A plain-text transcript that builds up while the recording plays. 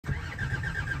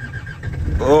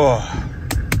Oh,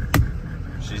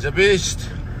 she's a beast.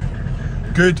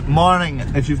 Good morning.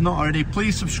 If you've not already,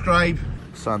 please subscribe.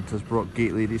 Santa's brought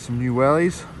Gate Lady some new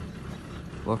wellies.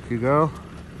 Lucky girl.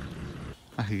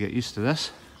 I could get used to this.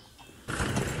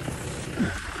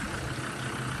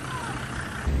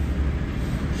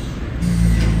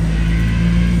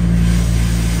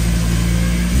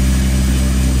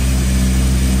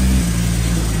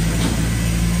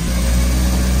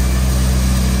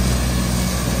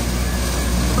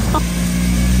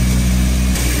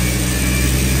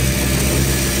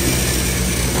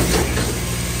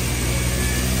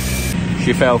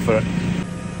 She fell for it.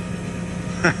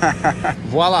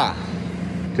 Voila!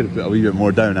 Could have put a wee bit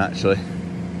more down actually.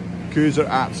 Coos are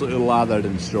absolutely lathered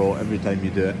in straw every time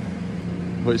you do it,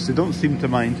 which they don't seem to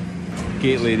mind.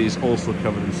 Gate Lady's also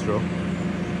covered in straw.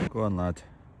 Go on, lad.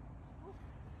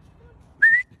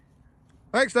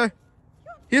 Thanks now.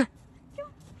 Here.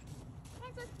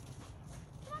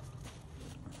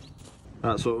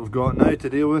 That's what we've got now to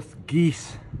deal with.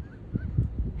 Geese.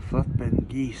 Flipping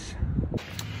geese.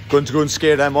 Going to go and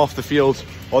scare them off the field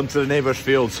onto the neighbours'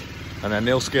 fields, and then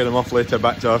they'll scare them off later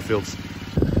back to our fields.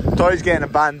 Toy's getting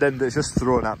abandoned, it's just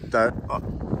thrown up down. Oh,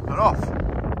 they're off.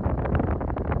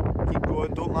 Keep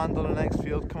going, don't land on the next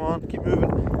field, come on, keep moving.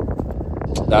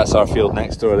 That's our field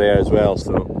next door there as well,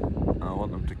 so I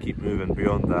want them to keep moving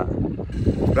beyond that.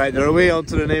 Right, they're away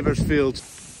onto the neighbours' fields.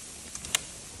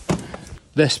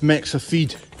 This mix of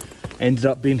feed ended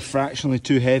up being fractionally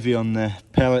too heavy on the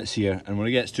pellets here, and when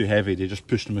it gets too heavy they just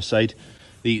push them aside.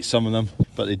 They eat some of them,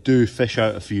 but they do fish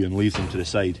out a few and leave them to the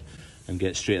side and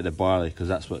get straight at the barley because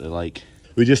that's what they like.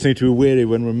 We just need to be wary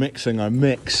when we're mixing our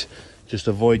mix, just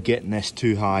avoid getting this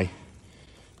too high.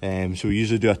 So we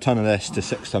usually do a ton of this to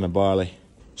 6 tonne of barley.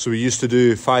 So we used to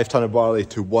do 5 tonne of barley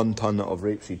to 1 tonne of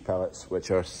rapeseed pellets, which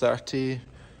are 38%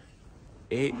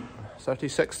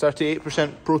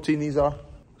 protein these are.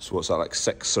 So what's that, like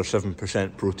 6 or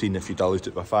 7% protein if you dilute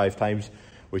it by 5 times.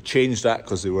 We changed that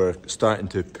because they were starting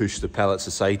to push the pellets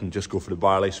aside and just go for the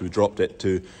barley, so we dropped it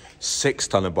to 6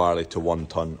 tonne of barley to 1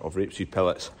 tonne of rapeseed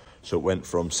pellets. So it went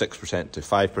from 6% to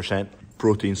 5%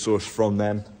 protein source from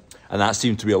them, and that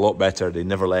seemed to be a lot better. They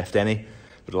never left any.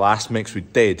 But the last mix we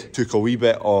did took a wee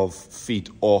bit of feed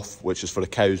off, which is for the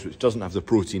cows, which doesn't have the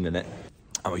protein in it,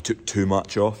 and we took too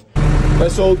much off.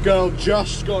 This old girl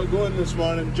just got going this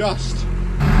morning, just.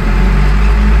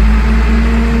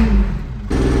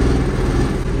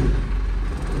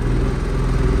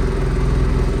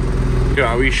 Give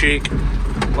it a wee shake,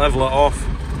 level it off.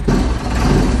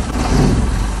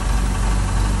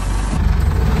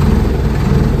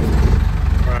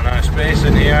 Run out of space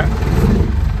in here.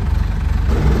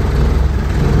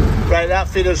 Right, that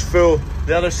feeder's full.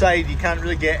 The other side you can't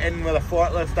really get in with a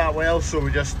forklift that well, so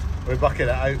we bucket it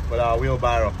out with a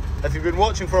wheelbarrow. If you've been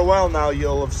watching for a while now,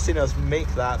 you'll have seen us make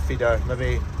that feeder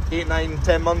maybe 8, 9,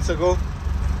 10 months ago.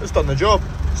 It's done the job.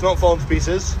 It's not fallen to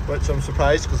pieces, which I'm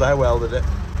surprised because I welded it.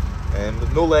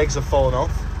 No legs have fallen off,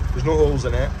 there's no holes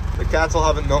in it, the cattle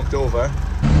haven't knocked it over.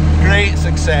 Great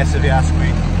success if you ask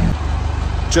me.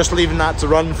 Just leaving that to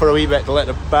run for a wee bit to let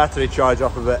the battery charge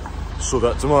up a bit so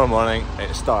that tomorrow morning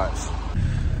it starts.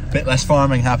 Bit less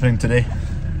farming happening today.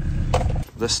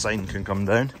 This sign can come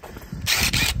down.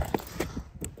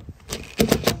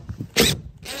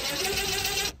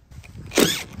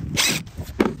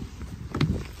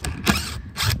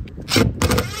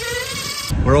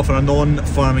 We're off on a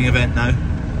non-farming event now,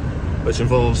 which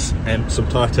involves some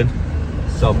tartan,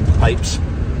 some pipes,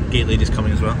 Gate Lady's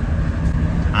coming as well,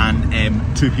 and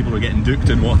 2 people are getting duked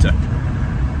in water.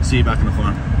 See you back on the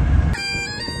farm.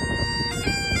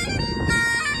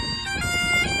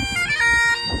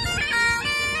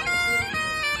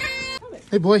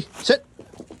 Hey boy, sit.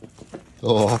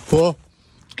 Oh, poor.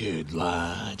 Good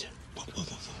lad.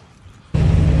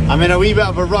 I'm in a wee bit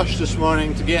of a rush this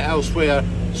morning to get elsewhere,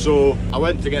 so I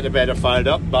went to get the bedder fired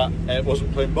up, but it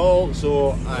wasn't playing ball,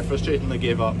 so I frustratingly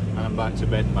gave up and I'm back to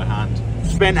bed by hand.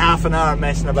 Spent half an hour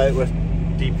messing about with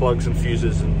D-plugs and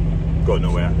fuses and got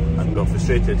nowhere and got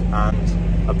frustrated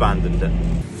and abandoned it.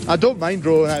 I don't mind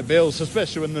rolling out bales,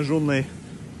 especially when there's only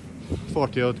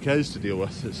 40 odd cows to deal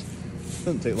with. It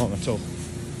doesn't take long at all.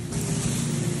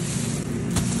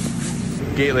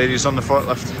 Gate Lady's on the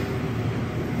forklift.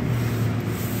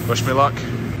 Wish me luck.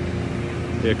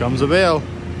 Here comes a bale.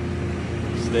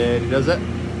 Steady does it.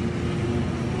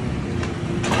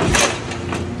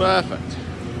 Perfect.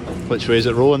 Which way is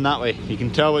it rolling? That way. You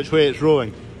can tell which way it's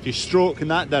rolling. If you stroke in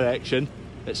that direction,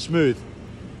 it's smooth.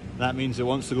 That means it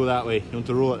wants to go that way. You want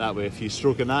to roll it that way. If you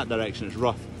stroke in that direction, it's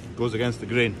rough. It goes against the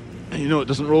grain. And you know it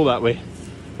doesn't roll that way.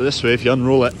 But this way, if you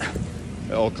unroll it,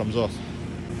 it all comes off.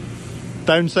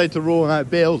 Downside to rolling out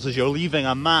bales is you're leaving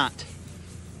a mat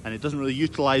and it doesn't really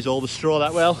utilise all the straw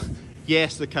that well.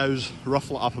 Yes, the cows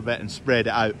ruffle it up a bit and spread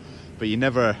it out, but you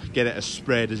never get it as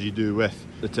spread as you do with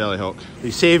the Telehawk.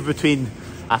 You save between,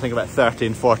 I think, about 30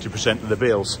 and 40% of the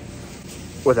bales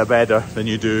with a bedder than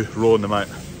you do rolling them out.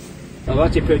 I've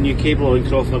had to put a new cable on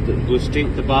Crawford that goes straight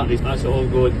to the batteries. That's it all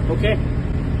going. Okay,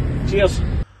 cheers.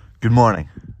 Good morning.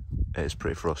 It's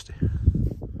pretty frosty.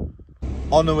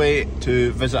 On the way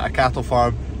to visit a cattle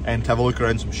farm and to have a look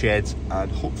around some sheds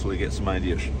and hopefully get some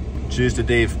ideas. Cheers to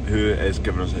Dave, who is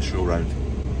giving us a show round.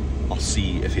 I'll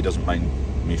see if he doesn't mind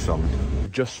me filming.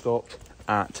 Just stopped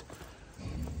at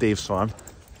Dave's farm,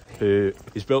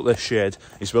 he's built this shed.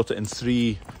 He's built it in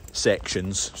 3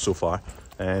 sections so far.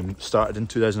 Started in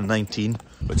 2019,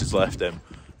 which has left him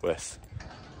with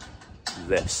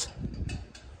this,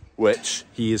 which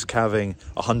he is calving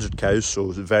 100 cows, so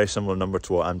it's a very similar number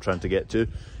to what I'm trying to get to.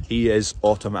 He is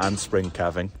autumn and spring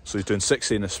calving, so he's doing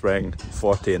 60 in the spring,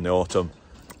 40 in the autumn,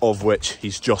 of which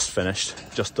he's just finished.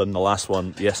 Just done the last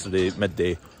one yesterday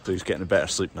midday, so he's getting a better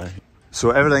sleep now.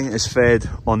 So everything is fed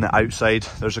on the outside.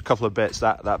 There's a couple of bits,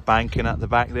 that banking at the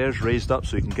back there is raised up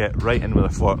so you can get right in with a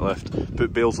forklift,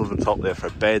 put bales over the top there for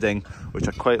bedding, which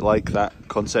I quite like that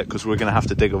concept because we're going to have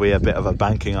to dig away a bit of a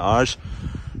banking at ours.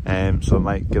 So it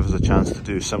might give us a chance to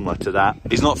do similar to that.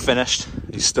 He's not finished,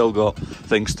 he's still got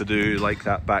things to do like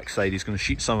that backside. He's going to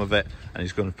sheet some of it and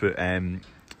he's going to put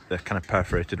the kind of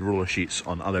perforated roller sheets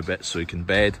on other bits so he can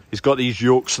bed. He's got these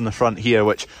yokes in the front here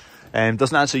which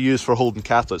doesn't actually use for holding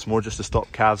cattle, it's more just to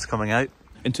stop calves coming out.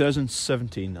 In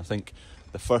 2017, I think,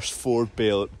 the first 4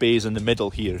 bays in the middle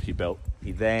here he built.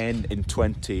 He then, in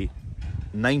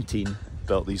 2019,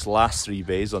 built these last 3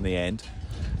 bays on the end.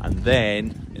 And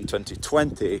then, in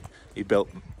 2020, he built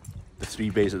the 3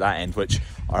 bays at that end, which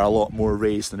are a lot more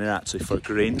raised than they're actually for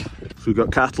grain. So we've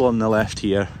got cattle on the left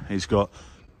here. He's got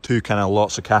 2 kind of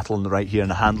lots of cattle on the right here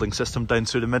and a handling system down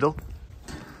through the middle.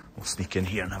 We'll sneak in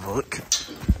here and have a look.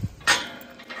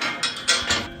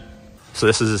 So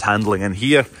this is his handling in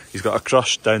here. He's got a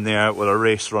crush down there with a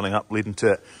race running up leading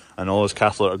to it, and all his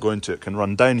cattle that are going to it can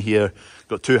run down here.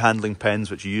 Got 2 handling pens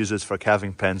which he uses for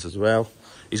calving pens as well.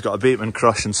 He's got a bateman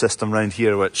crushing system around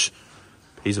here which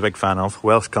he's a big fan of,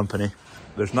 Welsh company.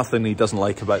 There's nothing he doesn't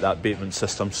like about that bateman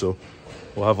system, so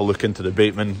we'll have a look into the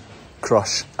bateman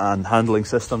crush and handling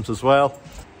systems as well.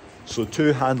 So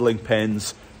 2 handling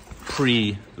pens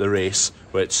pre the race,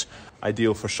 which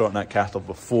ideal for sorting out cattle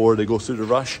before they go through the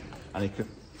rush. And he can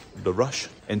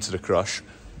into the crush,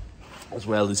 as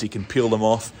well as he can peel them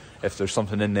off if there's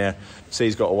something in there. Say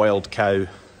he's got a wild cow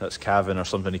that's calving or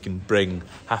something, he can bring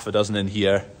half a dozen in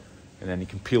here and then he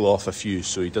can peel off a few,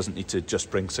 so he doesn't need to just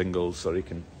bring singles, or he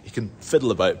can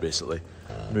fiddle about basically,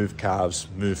 move calves,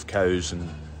 move cows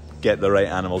and get the right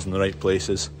animals in the right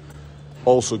places.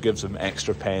 Also gives him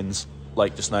extra pens,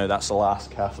 like just now that's the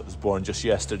last calf that was born just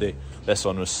yesterday. This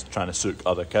one was trying to sook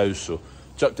other cows, so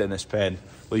chucked it in this pen,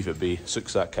 leave it be,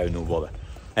 sooks that cow, no bother.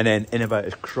 And then in about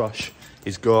his crush,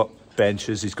 he's got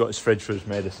benches, he's got his fridge for his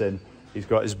medicine, he's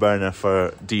got his burner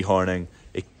for dehorning,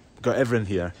 he's got everything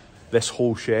here. This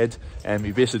whole shed,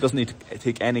 he basically doesn't need to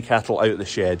take any cattle out of the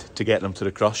shed to get them to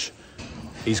the crush.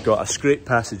 He's got a scrape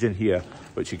passage in here,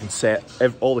 which he can set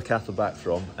all the cattle back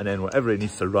from, and then whatever he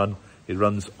needs to run, he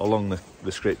runs along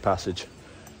the scrape passage,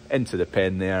 into the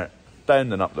pen there,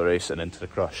 down and up the race and into the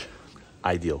crush.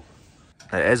 Ideal.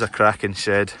 It is a cracking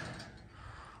shed,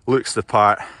 looks the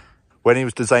part. When he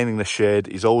was designing the shed,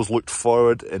 he's always looked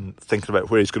forward and thinking about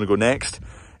where he's going to go next.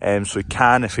 So he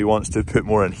can, if he wants to put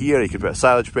more in here, he could put a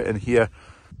silage bit in here.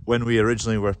 When we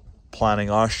originally were planning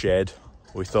our shed,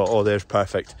 we thought, oh, there's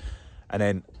perfect. And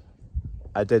then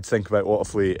I did think about what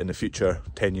if we, in the future,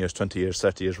 10 years, 20 years,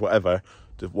 30 years, whatever,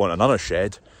 want another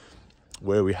shed.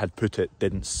 Where we had put it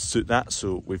didn't suit that,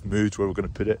 so we've moved where we're going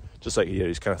to put it. Just like here,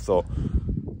 he's kind of thought,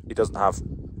 he doesn't have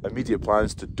immediate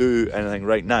plans to do anything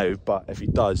right now, but if he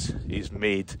does, he's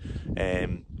made,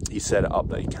 he's set it up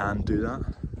that he can do that.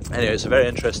 Anyway, it's a very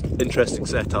interesting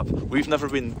setup. We've never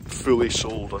been fully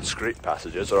sold on scrape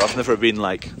passages, or I've never been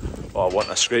like, oh, I want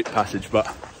a scrape passage,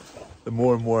 but the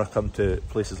more and more I come to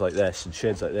places like this and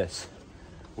sheds like this,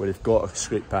 where they've got a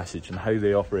scrape passage and how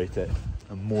they operate it,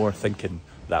 I'm more thinking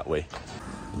that way.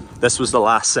 This was the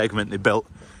last segment they built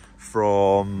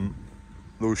from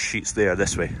those sheets there,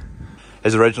 this way.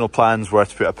 His original plans were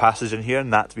to put a passage in here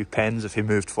and that to be pens if he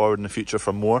moved forward in the future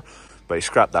for more, but he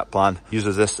scrapped that plan. He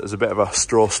uses this as a bit of a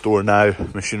straw store now,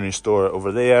 machinery store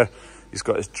over there. He's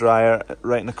got his dryer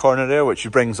right in the corner there, which he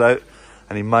brings out,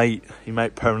 and he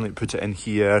might permanently put it in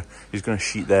here. He's going to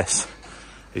sheet this.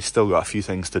 He's still got a few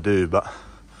things to do, but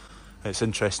It's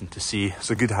interesting to see. It's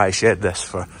a good high shed this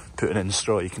for putting in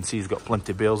straw. You can see he's got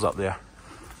plenty of bales up there.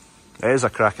 It is a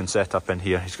cracking setup in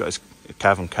here. He's got his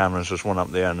cavern cameras. There's one up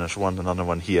there and there's another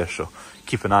one here. So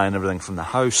keep an eye on everything from the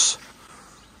house.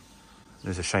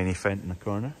 There's a shiny fent in the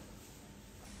corner.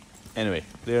 Anyway,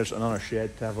 there's another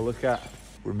shed to have a look at.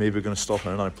 We're maybe going to stop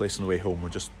in another place on the way home. We're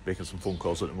just making some phone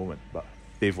calls at the moment, but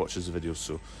Dave watches the videos,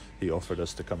 so he offered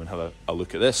us to come and have a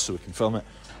look at this so we can film it.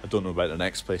 I don't know about the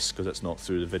next place because it's not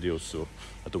through the videos, so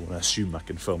I don't want to assume I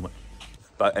can film it.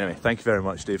 But anyway, thank you very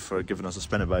much, Dave, for giving us a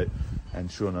spin about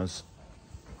and showing us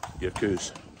your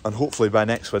coos. And hopefully by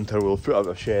next winter we'll put up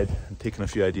a shed and taken a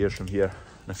few ideas from here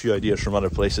and a few ideas from other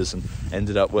places and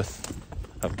ended up with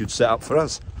a good setup for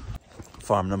us.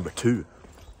 Farm number 2.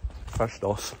 First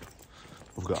off,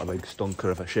 we've got a big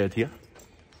stonker of a shed here.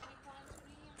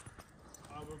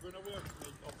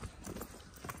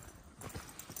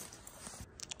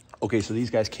 Okay, so these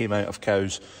guys came out of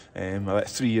cows about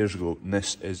 3 years ago, and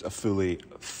this is a fully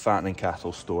fattening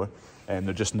cattle store. And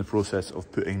they're just in the process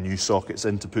of putting new sockets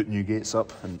in to put new gates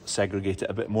up and segregate it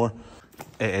a bit more.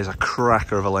 It is a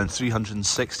cracker of a line,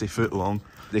 360 foot long.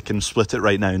 They can split it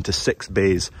right now into 6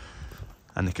 bays,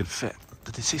 and they can fit,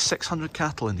 did they say 600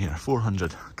 cattle in here?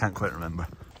 400? Can't quite remember.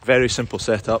 Very simple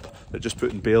setup. They're just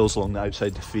putting bales along the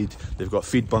outside to feed. They've got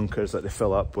feed bunkers that they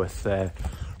fill up with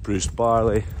bruised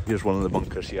barley. Here's one of the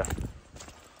bunkers here.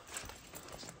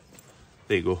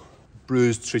 There you go.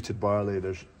 Bruised, treated barley.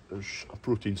 There's a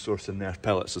protein source in there,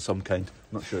 pellets of some kind.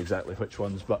 Not sure exactly which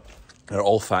ones, but they're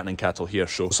all fattening cattle here.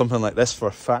 So something like this for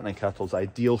fattening cattle is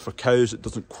ideal. For cows, it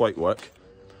doesn't quite work.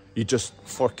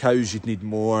 For cows, you'd need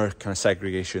more kind of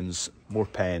segregations, more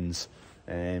pens.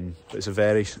 But it's a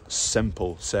very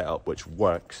simple setup which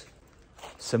works.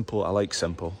 Simple, I like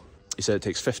simple. He said it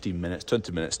takes 15 minutes,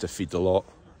 20 minutes to feed the lot.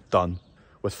 Done.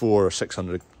 With 400 or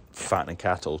 600 fattening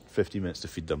cattle, 50 minutes to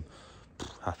feed them.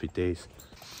 Happy days.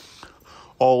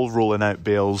 All rolling out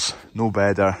bales, no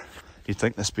bedder. You'd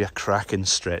think this would be a cracking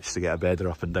stretch to get a bedder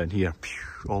up and down here,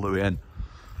 all the way in.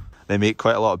 They make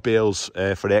quite a lot of bales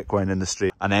for the equine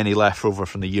industry, and any leftover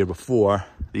from the year before,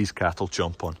 these cattle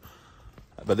chomp on.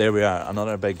 But there we are,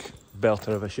 another big belter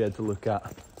of a shed to look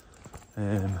at.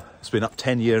 It's been up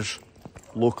 10 years,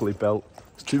 locally built.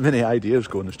 There's too many ideas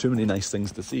going, there's too many nice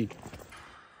things to see.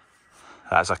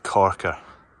 That's a corker,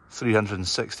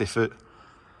 360 foot.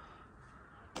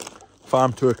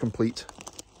 Farm tour complete,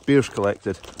 beers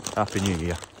collected, Happy New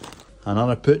Year.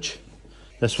 Another pooch,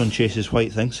 this one chases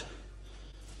white things.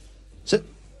 Sit.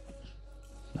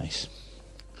 Nice.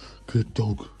 Good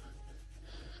dog.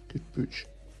 Good pooch.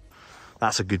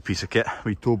 That's a good piece of kit.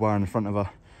 We tow bar in front of a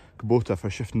Kubota for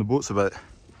shifting the boats about.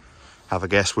 Have a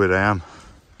guess where I am.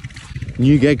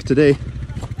 New gig today.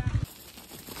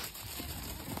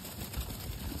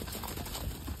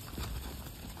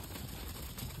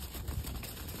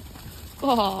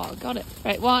 Oh, got it.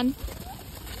 Right, one.